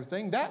about it and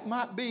everything, that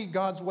might be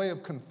God's way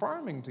of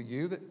confirming to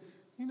you that,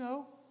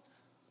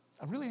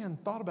 I really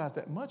hadn't thought about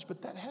that much,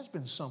 but that has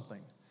been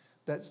something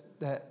that's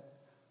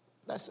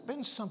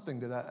been something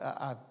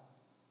that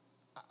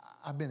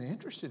I've been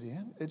interested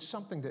in. It's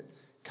something that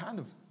kind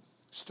of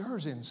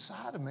stirs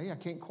inside of me. I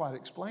can't quite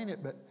explain it,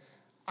 but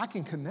I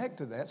can connect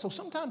to that. So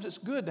sometimes it's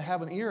good to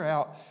have an ear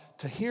out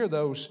to hear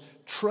those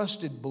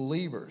trusted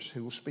believers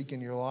who will speak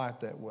in your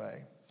life that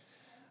way.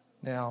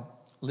 Now,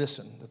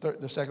 listen.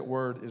 The second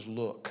word is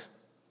look.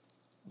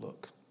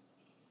 Look.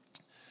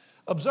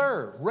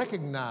 Observe,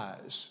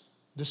 recognize,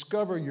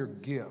 discover your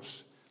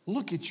gifts.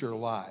 Look at your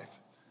life,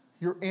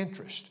 your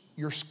interest,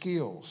 your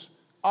skills,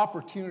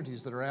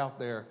 opportunities that are out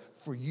there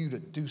for you to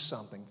do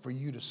something, for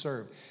you to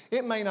serve.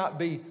 It may not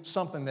be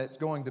something that's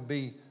going to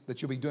be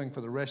that you'll be doing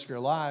for the rest of your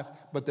life,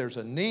 but there's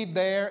a need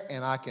there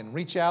and I can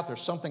reach out.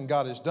 There's something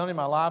God has done in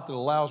my life that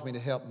allows me to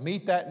help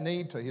meet that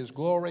need to His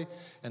glory.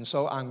 And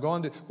so I'm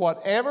going to,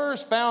 whatever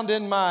is found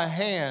in my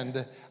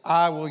hand,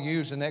 I will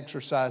use and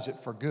exercise it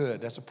for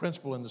good. That's a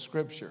principle in the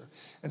Scripture.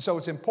 And so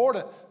it's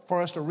important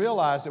for us to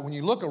realize that when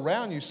you look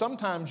around you,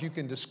 sometimes you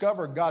can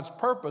discover God's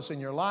purpose in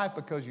your life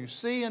because you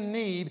see a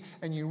need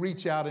and you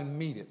reach out and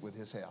meet it with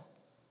His help.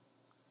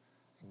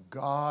 And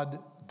God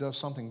does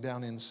something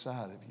down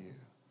inside of you.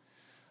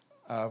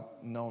 I've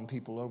known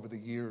people over the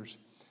years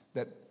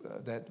that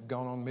have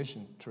gone on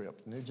mission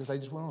trips. And they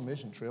just went on a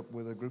mission trip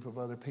with a group of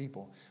other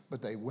people.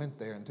 But they went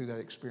there, and through that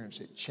experience,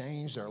 it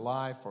changed their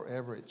life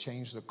forever. It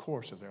changed the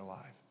course of their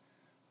life.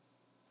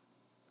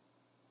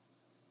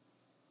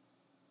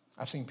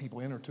 I've seen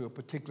people enter into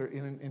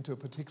a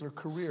particular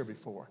career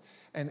before.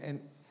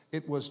 And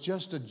it was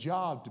just a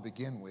job to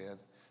begin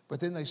with. But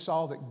then they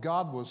saw that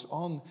God was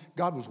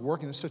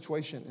working the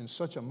situation in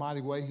such a mighty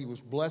way. He was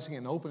blessing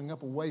and opening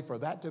up a way for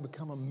that to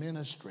become a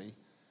ministry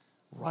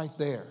right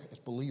there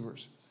as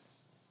believers,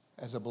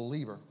 as a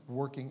believer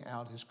working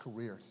out his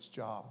career, his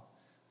job.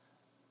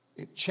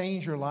 It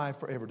changed your life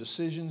forever.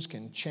 Decisions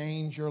can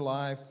change your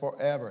life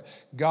forever.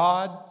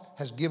 God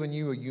has given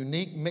you a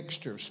unique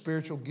mixture of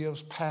spiritual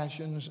gifts,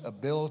 passions,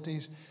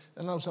 abilities.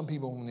 I know some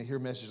people, when they hear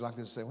messages like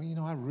this, say,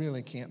 well, I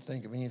really can't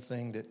think of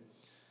anything that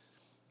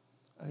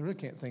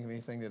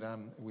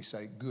we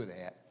say, good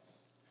at.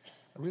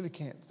 I really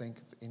can't think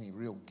of any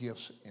real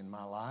gifts in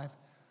my life.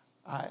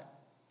 I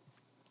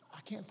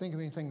can't think of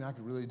anything that I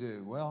could really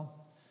do. Well,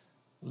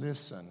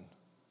 listen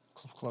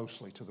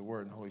closely to the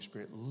Word and the Holy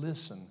Spirit.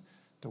 Listen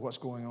to what's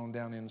going on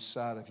down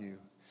inside of you.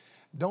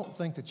 Don't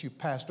think that you've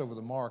passed over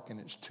the mark and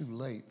it's too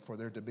late for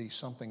there to be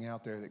something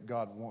out there that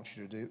God wants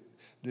you to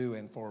do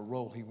and for a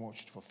role He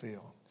wants you to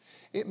fulfill.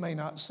 It may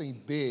not seem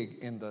big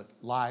in the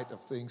light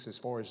of things as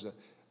far as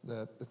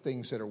the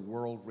things that are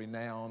world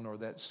renowned or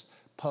that's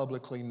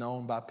publicly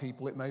known by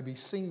people. It may be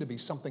seen to be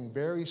something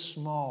very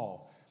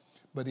small.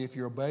 But if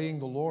you're obeying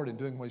the Lord and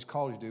doing what He's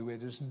called you to do,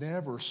 it is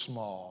never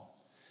small.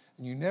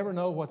 And you never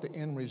know what the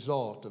end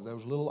result of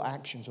those little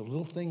actions, those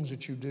little things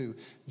that you do,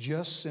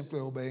 just simply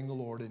obeying the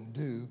Lord and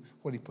do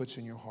what He puts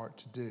in your heart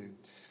to do.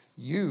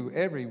 You,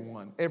 every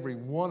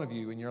one of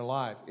you in your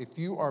life, if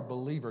you are a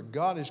believer,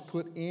 God has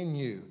put in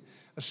you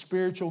a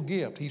spiritual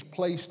gift. He's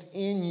placed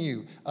in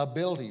you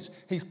abilities.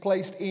 He's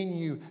placed in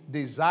you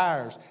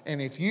desires.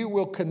 And if you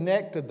will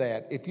connect to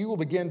that, if you will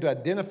begin to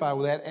identify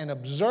with that and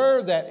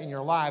observe that in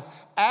your life,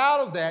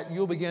 out of that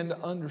you'll begin to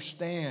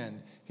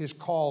understand His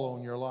call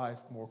on your life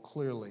more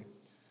clearly.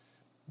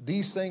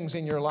 These things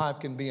in your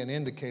life can be an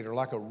indicator,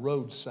 like a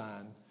road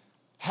sign.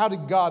 How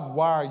did God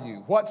wire you?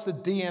 What's the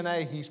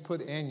DNA He's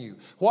put in you?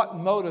 What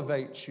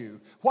motivates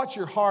you? What's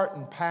your heart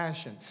and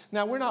passion?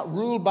 Now, we're not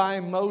ruled by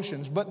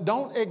emotions, but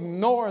don't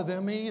ignore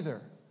them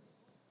either.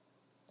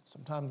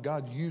 Sometimes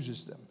God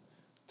uses them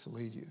to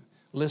lead you.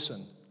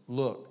 Listen,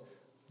 look.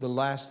 The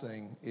last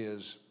thing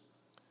is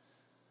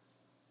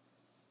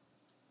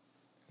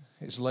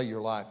lay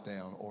your life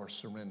down or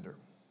surrender.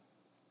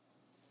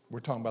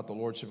 We're talking about the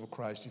Lordship of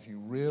Christ. If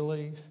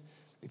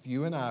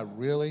you and I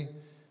really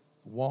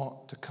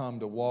want to come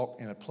to walk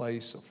in a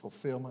place of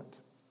fulfillment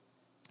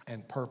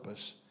and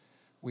purpose,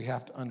 we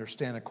have to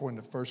understand,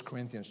 according to 1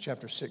 Corinthians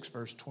chapter 6,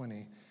 verse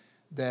 20,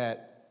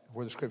 that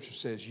where the Scripture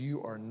says,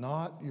 you are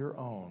not your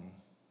own.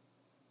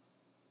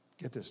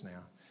 Get this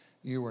now.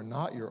 You are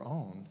not your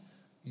own.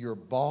 You're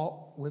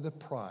bought with a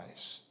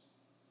price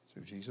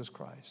through Jesus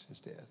Christ, His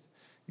death.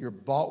 You're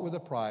bought with a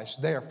price.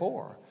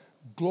 Therefore,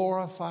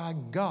 glorify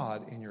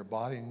God in your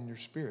body and in your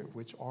spirit,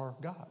 which are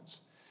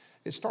God's.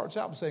 It starts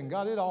out by saying,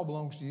 God, it all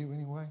belongs to you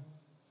anyway.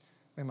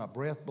 Man, my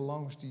breath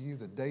belongs to you.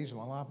 The days of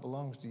my life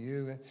belongs to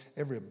you.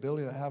 Every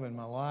ability that I have in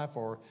my life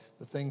or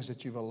the things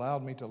that you've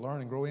allowed me to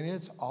learn and grow in,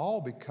 it's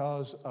all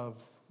because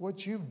of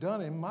what you've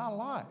done in my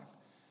life.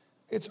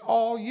 It's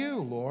all you,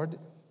 Lord.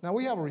 Now,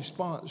 we have a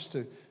response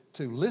to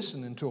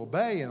listen and to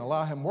obey and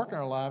allow Him to work in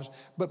our lives.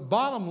 But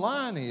bottom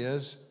line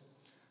is,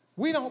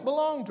 we don't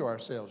belong to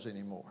ourselves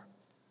anymore.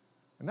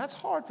 And that's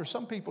hard for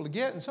some people to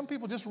get, and some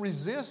people just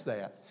resist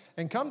that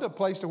and come to a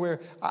place to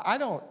where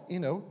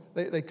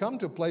they come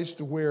to a place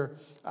to where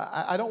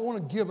I don't want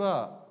to give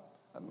up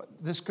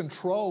this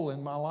control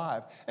in my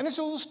life. And it's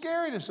a little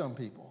scary to some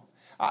people.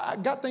 I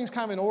got things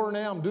kind of in order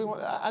now.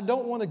 I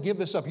don't want to give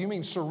this up. You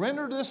mean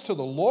surrender this to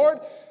the Lord?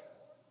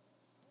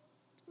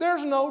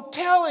 There's no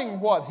telling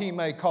what He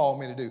may call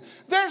me to do.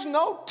 There's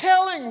no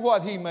telling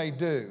what He may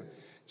do.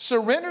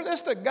 Surrender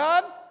this to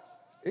God?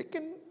 It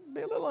can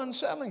be a little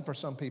unsettling for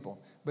some people.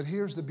 But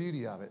here's the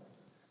beauty of it.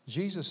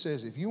 Jesus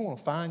says if you want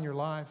to find your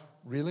life,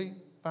 really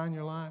find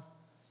your life,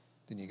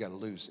 then you got to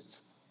lose it.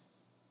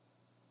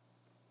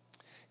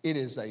 It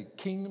is a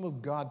kingdom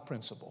of God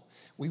principle.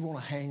 We want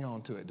to hang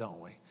on to it, don't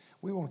we?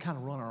 We want to kind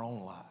of run our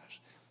own lives.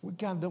 We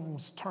kind of don't want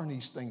to turn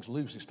these things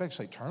loose,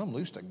 especially say turn them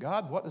loose to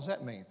God. What does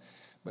that mean?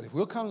 But if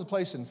we'll come to the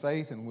place in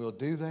faith and we'll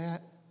do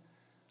that,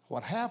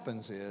 what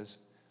happens is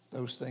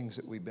those things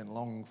that we've been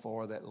longing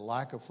for, that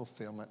lack of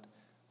fulfillment,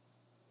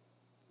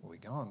 will be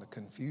gone. The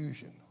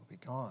confusion will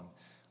be gone.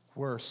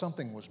 Where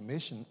something was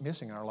missing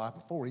in our life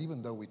before,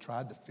 even though we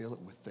tried to fill it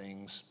with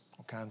things,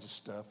 all kinds of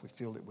stuff. We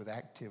filled it with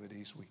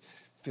activities. We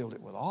filled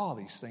it with all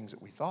these things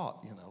that we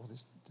thought,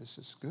 this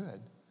is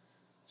good.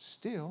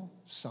 Still,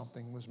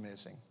 something was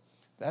missing.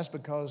 That's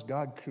because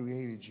God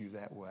created you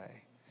that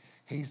way.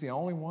 He's the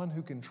only one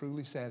who can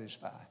truly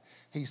satisfy.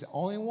 He's the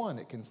only one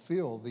that can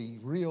fill the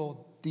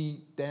real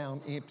deep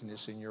down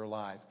emptiness in your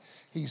life.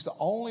 He's the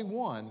only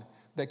one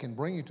that can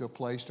bring you to a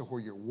place to where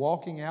you're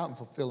walking out and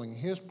fulfilling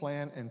His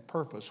plan and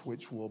purpose,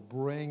 which will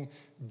bring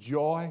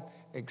joy,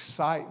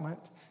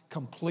 excitement,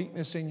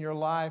 completeness in your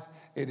life.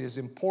 It is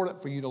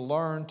important for you to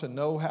learn to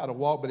know how to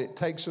walk, but it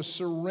takes a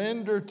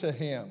surrender to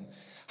Him.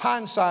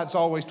 Hindsight's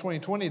always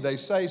 20/20, they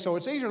say, so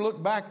it's easier to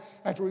look back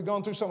after we've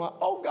gone through something like,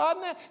 oh God,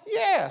 now,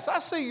 yes, I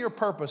see your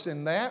purpose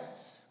in that.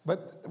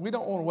 But we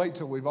don't want to wait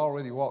till we've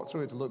already walked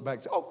through it to look back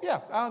and say, oh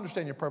yeah, I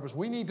understand your purpose.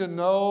 We need to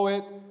know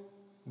it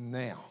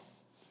now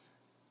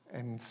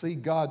and see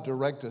God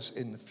direct us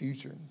in the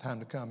future, in time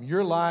to come.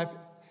 Your life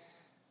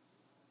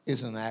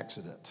is an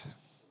accident.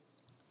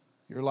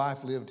 Your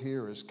life lived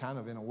here is kind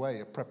of, in a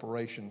way, a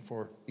preparation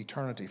for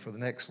eternity, for the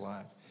next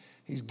life.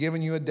 He's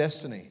given you a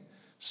destiny,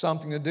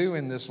 something to do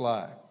in this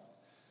life.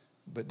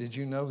 But did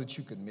you know that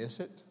you could miss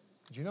it?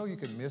 Did you know you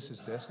could miss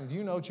His destiny? Do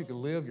you know that you could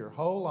live your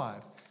whole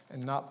life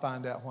and not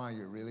find out why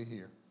you're really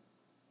here?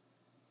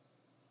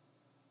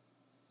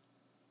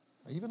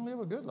 Even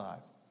live a good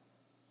life.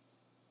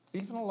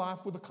 Even a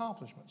life with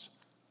accomplishments,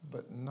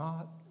 but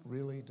not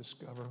really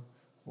discover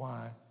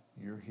why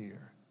you're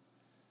here.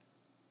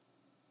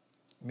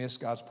 Miss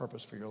God's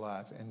purpose for your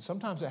life. And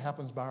sometimes it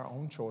happens by our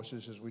own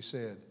choices, as we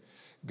said.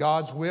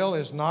 God's will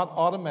is not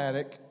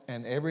automatic,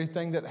 and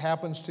everything that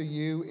happens to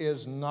you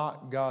is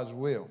not God's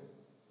will.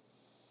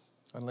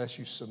 Unless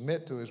you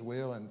submit to His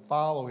will and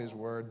follow His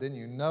word, then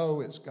you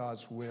know it's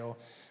God's will.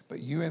 But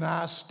you and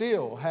I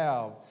still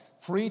have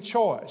free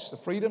choice, the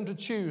freedom to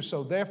choose.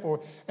 So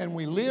therefore, and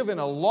we live in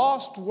a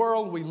lost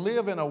world. We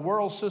live in a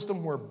world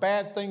system where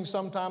bad things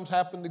sometimes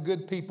happen to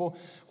good people,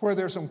 where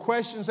there's some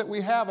questions that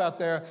we have out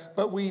there,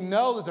 but we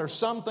know that there's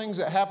some things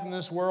that happen in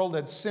this world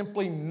that's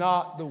simply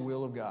not the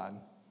will of God.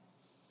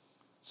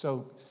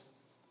 So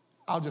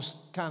I'll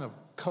just kind of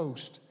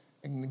coast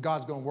and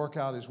God's going to work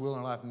out His will in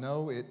our life.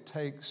 No, it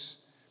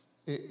takes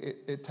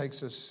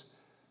us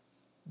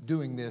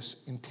doing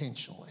this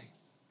intentionally.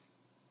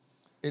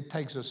 It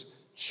takes us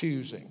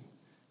choosing.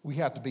 We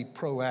have to be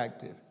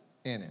proactive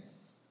in it.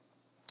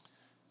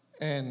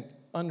 And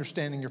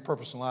understanding your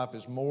purpose in life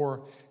is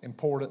more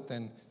important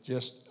than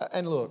just,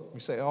 and look, we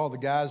say, oh, the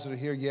guys that are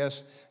here,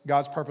 yes,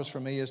 God's purpose for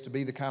me is to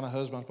be the kind of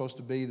husband I'm supposed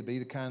to be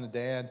the kind of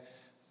dad.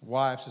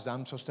 Wife says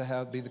I'm supposed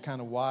to be the kind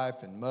of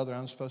wife, and mother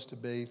I'm supposed to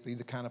be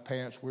the kind of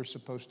parents we're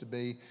supposed to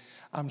be.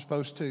 I'm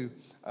supposed to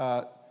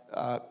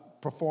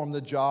perform the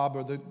job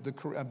or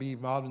be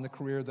involved in the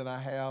career that I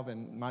have,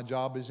 and my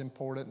job is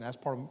important, and that's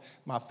part of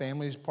my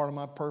family is part of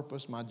my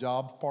purpose. My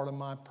job's part of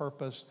my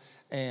purpose,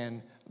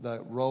 and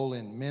the role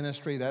in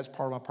ministry, that's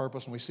part of my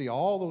purpose. And we see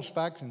all those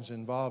factions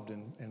involved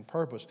in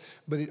purpose.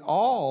 But it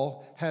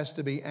all has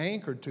to be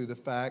anchored to the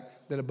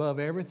fact that above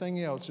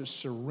everything else is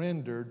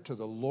surrendered to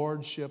the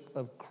lordship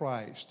of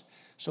Christ,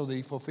 so that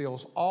He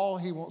fulfills all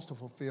He wants to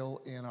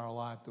fulfill in our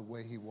life the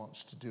way He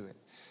wants to do it.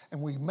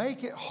 And we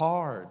make it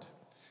hard.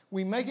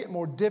 We make it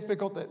more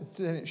difficult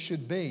than it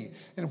should be.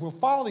 And if we'll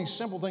follow these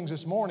simple things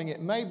this morning, it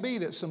may be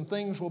that some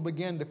things will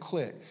begin to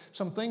click.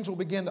 Some things will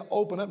begin to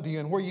open up to you.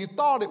 And where you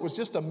thought it was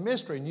just a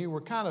mystery and you were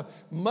kind of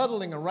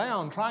muddling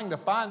around trying to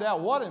find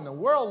out what in the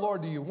world,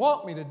 Lord, do you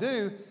want me to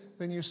do?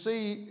 Then you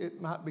see it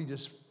might be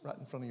just right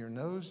in front of your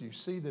nose. You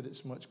see that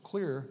it's much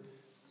clearer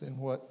than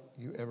what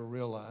you ever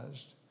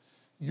realized.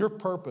 Your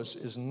purpose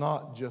is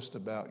not just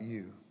about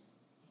you,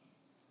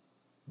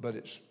 but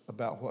it's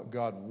about what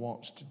God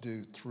wants to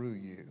do through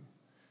you.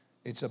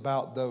 It's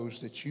about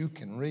those that you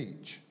can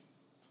reach.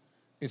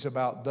 It's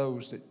about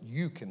those that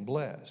you can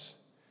bless.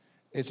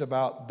 It's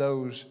about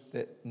those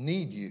that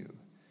need you.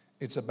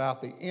 It's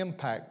about the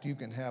impact you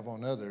can have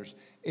on others.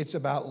 It's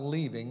about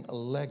leaving a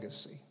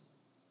legacy.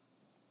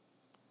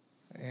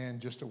 And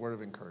just a word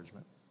of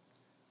encouragement.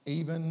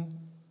 Even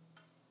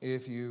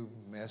if you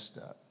messed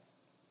up,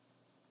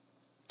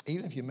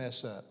 even if you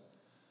mess up,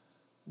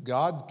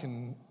 God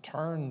can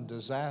turn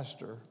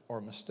disaster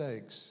or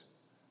mistakes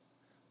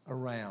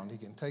around. He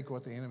can take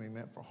what the enemy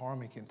meant for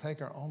harm. He can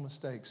take our own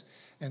mistakes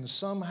and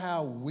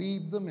somehow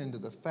weave them into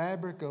the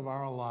fabric of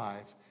our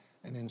life,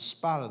 and in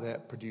spite of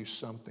that, produce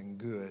something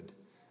good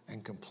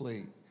and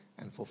complete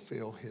and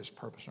fulfill His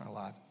purpose in our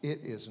life. It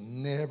is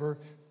never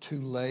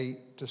too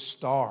late to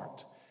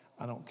start.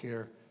 I don't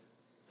care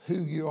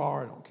who you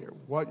are. I don't care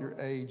what your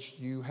age.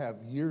 You have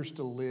years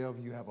to live.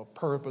 You have a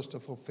purpose to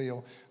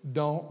fulfill.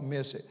 Don't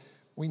miss it.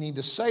 We need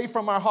to say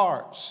from our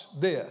hearts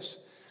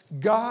this: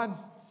 God,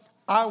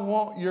 I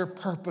want your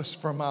purpose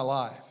for my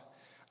life.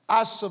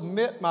 I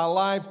submit my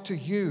life to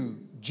you.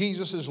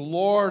 Jesus is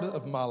Lord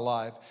of my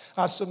life.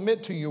 I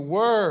submit to your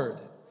word.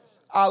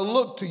 I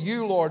look to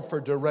you, Lord, for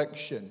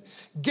direction.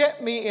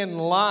 Get me in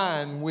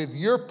line with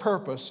your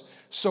purpose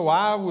so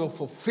I will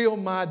fulfill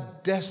my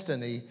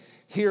destiny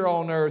here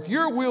on earth.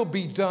 Your will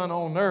be done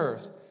on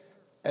earth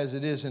as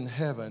it is in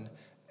heaven.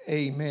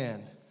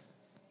 Amen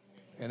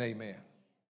and amen.